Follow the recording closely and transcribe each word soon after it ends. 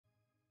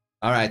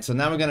Alright, so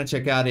now we're gonna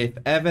check out if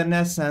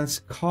Evanescence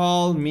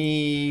Call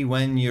Me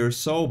When You're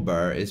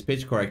Sober is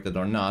pitch corrected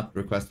or not,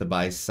 requested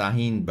by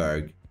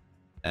Sahinberg.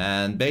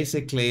 And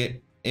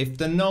basically, if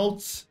the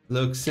notes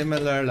look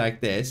similar like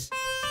this,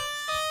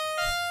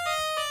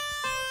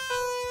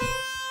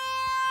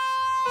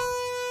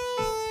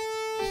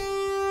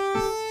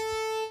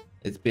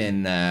 it's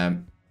been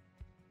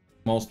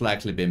most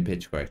likely been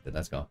pitch corrected.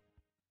 Let's go.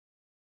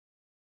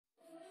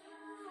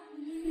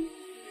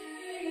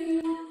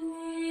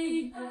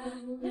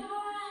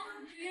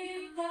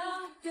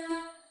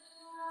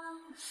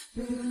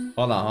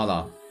 Hold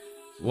on.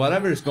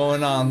 Whatever is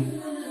going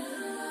on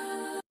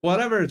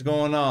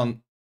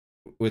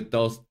with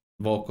those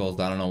vocals,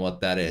 I don't know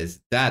what that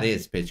is. That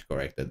is pitch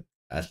corrected,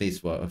 at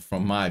least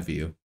from my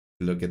view.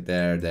 Look at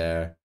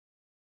there,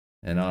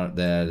 and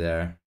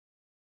there.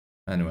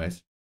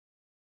 Anyways,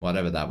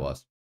 whatever that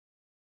was.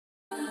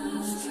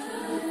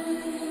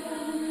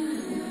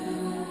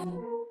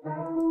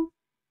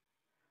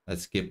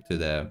 Let's skip to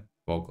the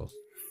vocals.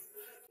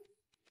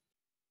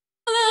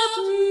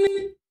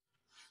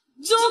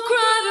 Don't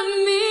cry to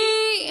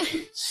me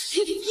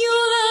if you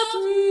love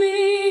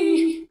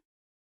me.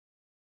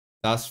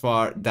 Thus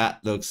far,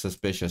 that looks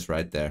suspicious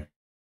right there.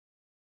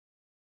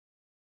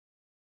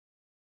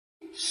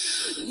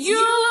 You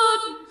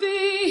would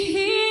be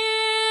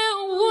here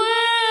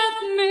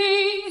with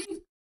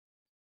me.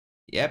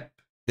 Yep,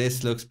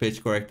 this looks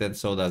pitch corrected,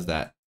 so does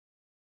that.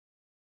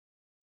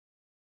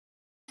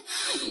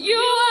 You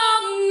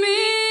are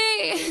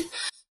me.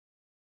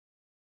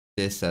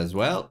 This as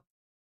well.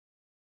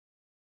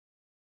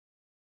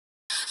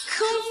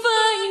 Come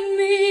find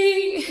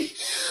me.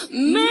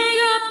 Make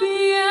up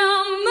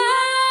your mind.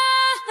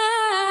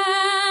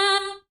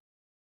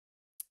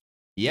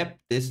 Yep,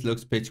 this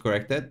looks pitch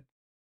corrected.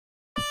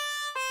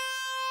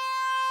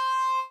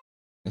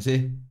 You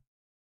see?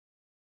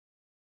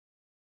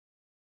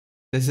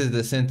 This is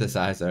the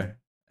synthesizer,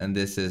 and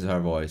this is her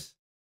voice.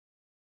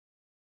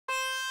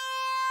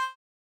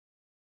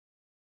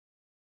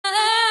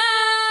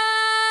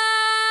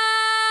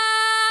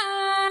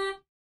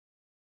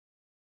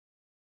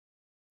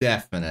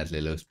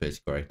 Definitely looks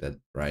pitch corrected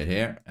right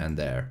here and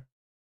there.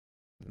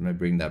 Let me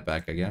bring that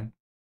back again.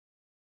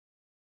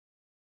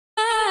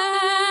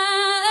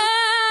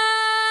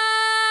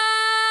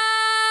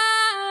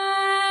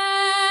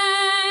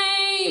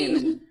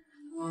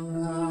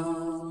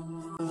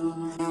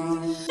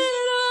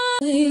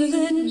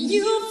 Let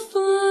you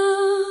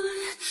fall,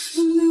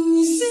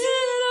 lose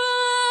it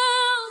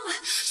all,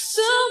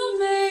 so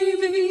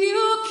maybe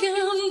you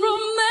can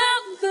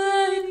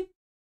remember.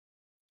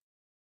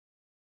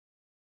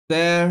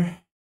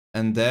 There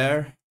and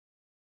there.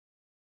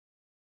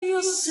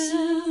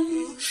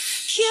 Yourself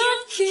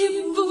can't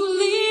keep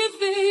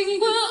believing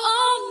we're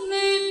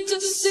only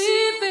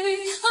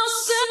deceiving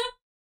ourselves.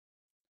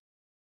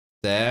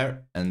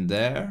 There and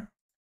there.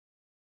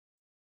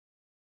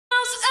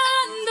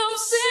 And I'm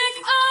sick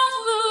of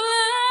the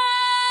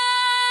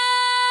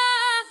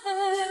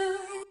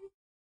lies.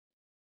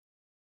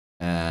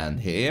 And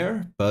here,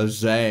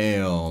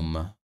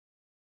 bazam.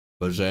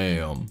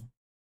 Bazam.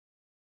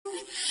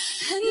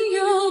 And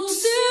you're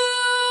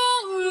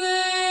too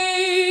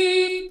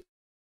late.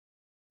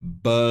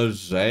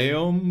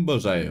 Bazam,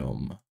 bazam.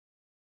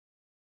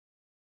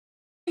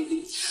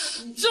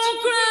 Don't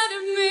cry to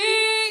me.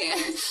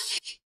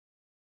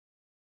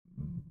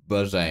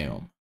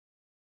 Bazam.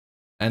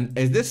 And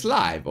is this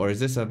live or is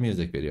this a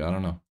music video? I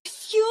don't know.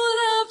 If you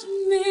loved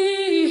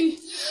me,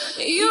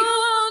 you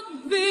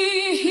would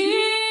be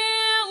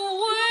here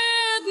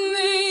with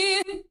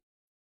me.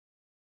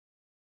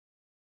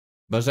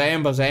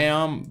 Bazam,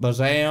 bazam,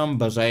 bazam,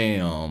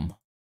 bazam.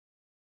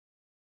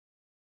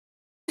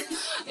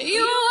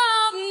 You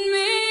want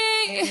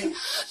me,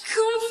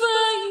 come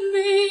find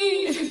me,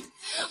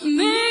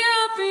 make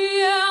up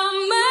your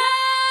mind.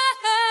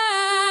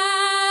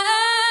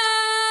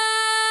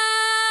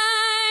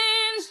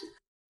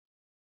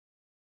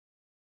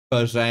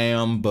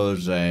 Bazam,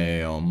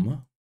 bazam.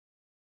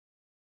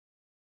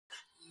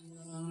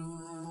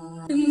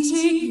 And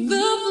take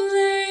the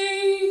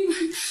blame.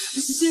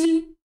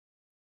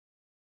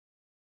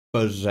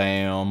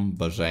 Bazam,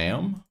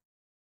 bazam.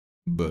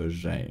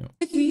 Bazam.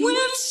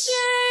 With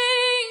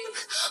shame,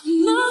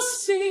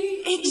 must be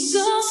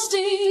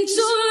exhausting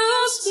to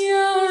lose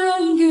your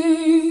own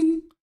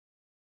game.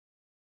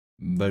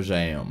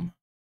 Bazam.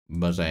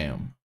 Bazam.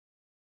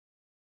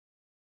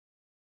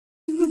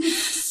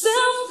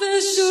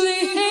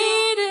 Selfishly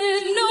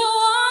hated, no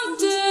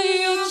wonder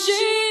you're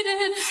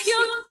cheated.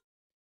 You're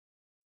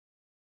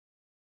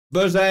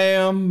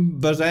Bazam,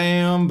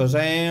 bazam,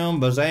 bazam,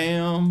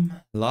 bazam.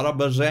 A lot of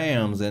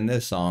bazams in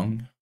this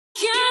song.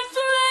 can't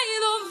play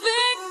the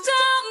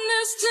victim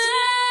this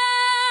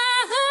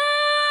time.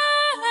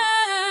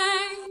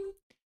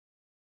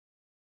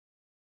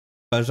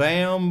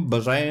 Bazam,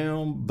 bazam,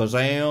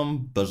 bazam,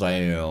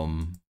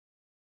 bazam.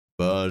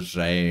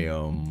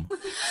 Bazam.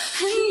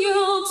 And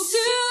you're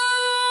too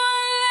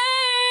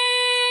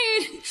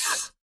late.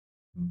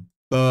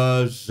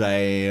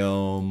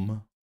 Bazam.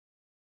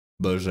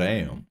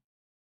 Bazam.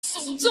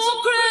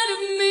 Don't cry to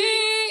me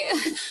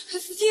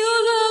if you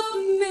love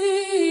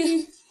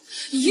me.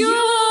 You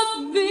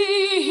won't be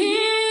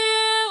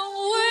here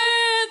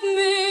with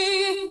me.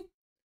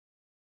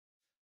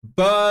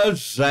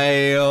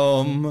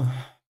 Bazam!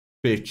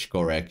 Pitch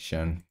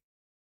correction.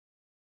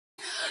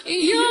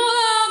 You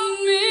love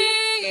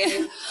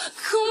me.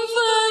 Come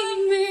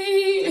find me.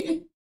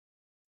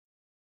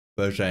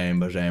 Bazam,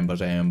 bazam,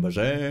 bazam,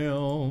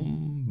 bazam,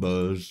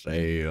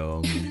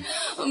 bazam.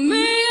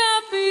 Me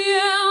happy,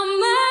 I'm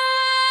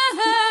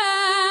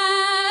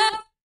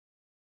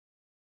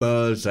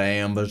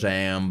Bazam,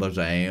 bazam,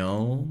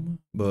 bazam,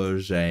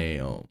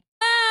 bazam.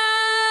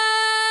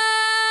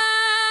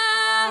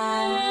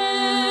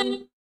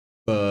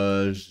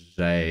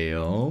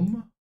 Bazam.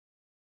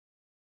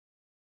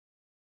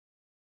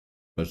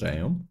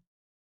 Bazam.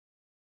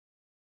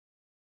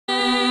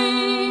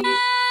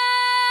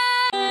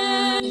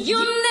 You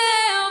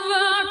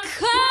never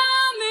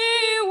call me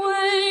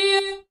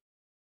when.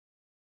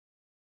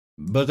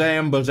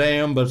 Bazam,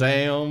 bazam,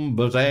 bazam,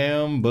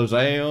 bazam,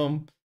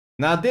 bazam.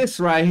 Now this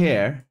right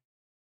here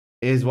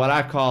is what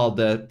I call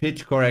the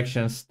pitch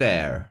correction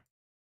stare.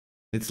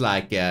 It's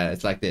like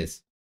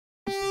this.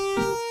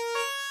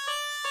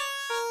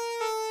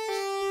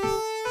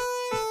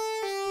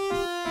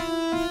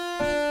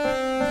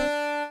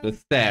 The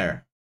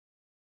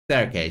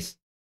staircase.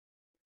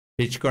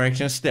 Pitch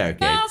correction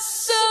staircase.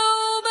 So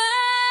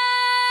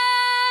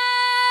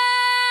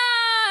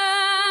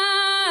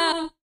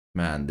bad.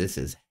 Man, this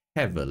is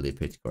heavily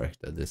pitch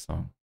corrected, this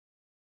song.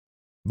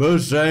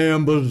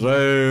 Bazam,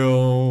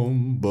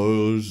 bazam,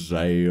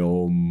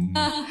 bazam.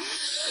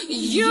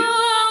 You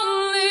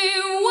only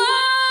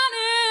want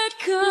it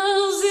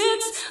 'cause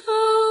it's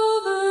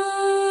over.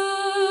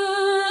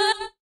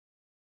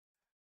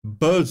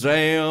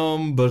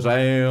 Bazam,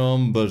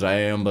 bazam,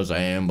 bazam,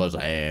 bazam,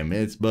 bazam.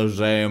 It's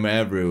bazam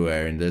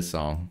everywhere in this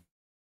song.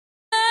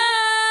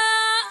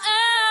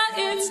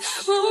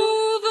 It's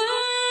over.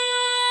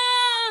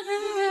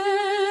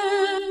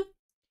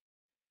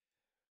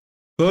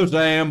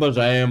 Bazam,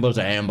 bazam,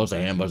 bazam,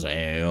 bazam,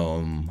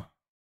 bazam.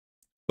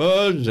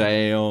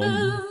 Bazam.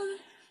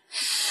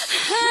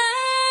 How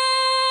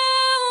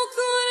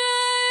could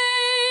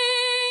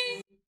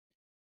I?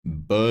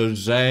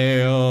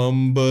 Bazam,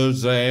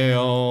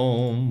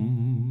 bazam.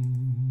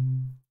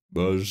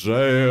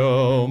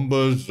 Bazam,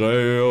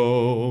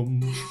 bazam.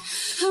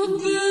 A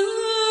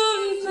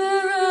blue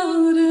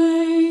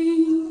paradise.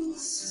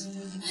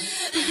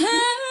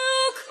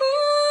 How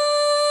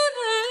could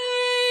I?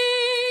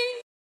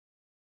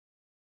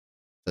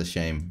 It's a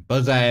shame.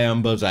 Bazam,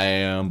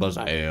 bazam,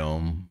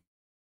 bazam.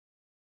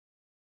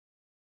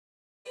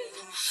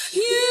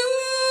 You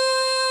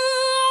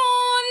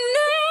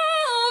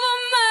never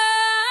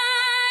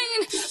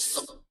mind.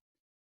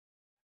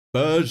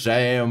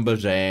 Bazam,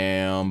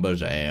 bazam,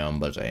 bazam,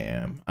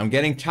 bazam. I'm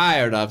getting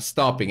tired of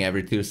stopping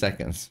every 2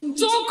 seconds.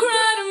 Don't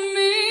cry to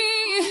me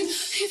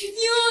if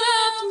you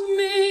love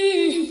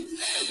me.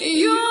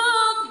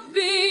 You'll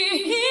be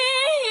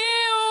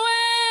here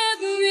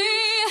with me.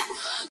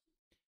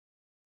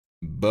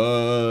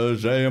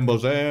 Bazam,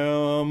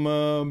 bazam,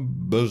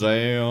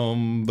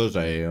 bazam,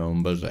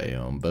 bazam,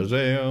 bazam,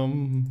 bazam.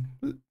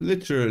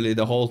 Literally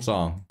the whole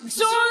song. Don't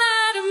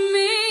lie to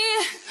me.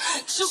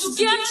 Just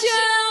get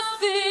your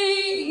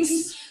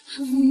things.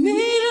 I've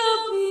made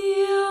up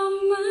your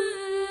mind.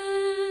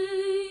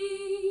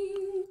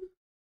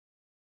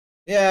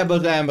 Yeah,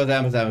 bazam,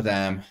 bazam, bazam,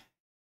 bazam.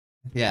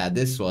 Yeah,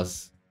 this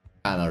was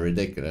kind of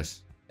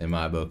ridiculous in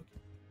my book.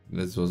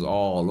 This was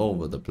all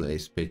over the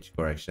place pitch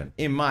correction,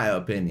 in my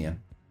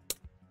opinion.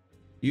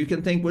 You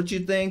can think what you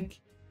think.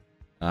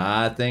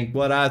 I think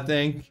what I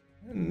think.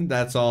 And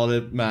that's all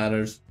that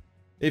matters.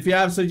 If you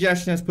have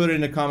suggestions, put it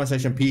in the comment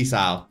section. Peace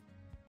out.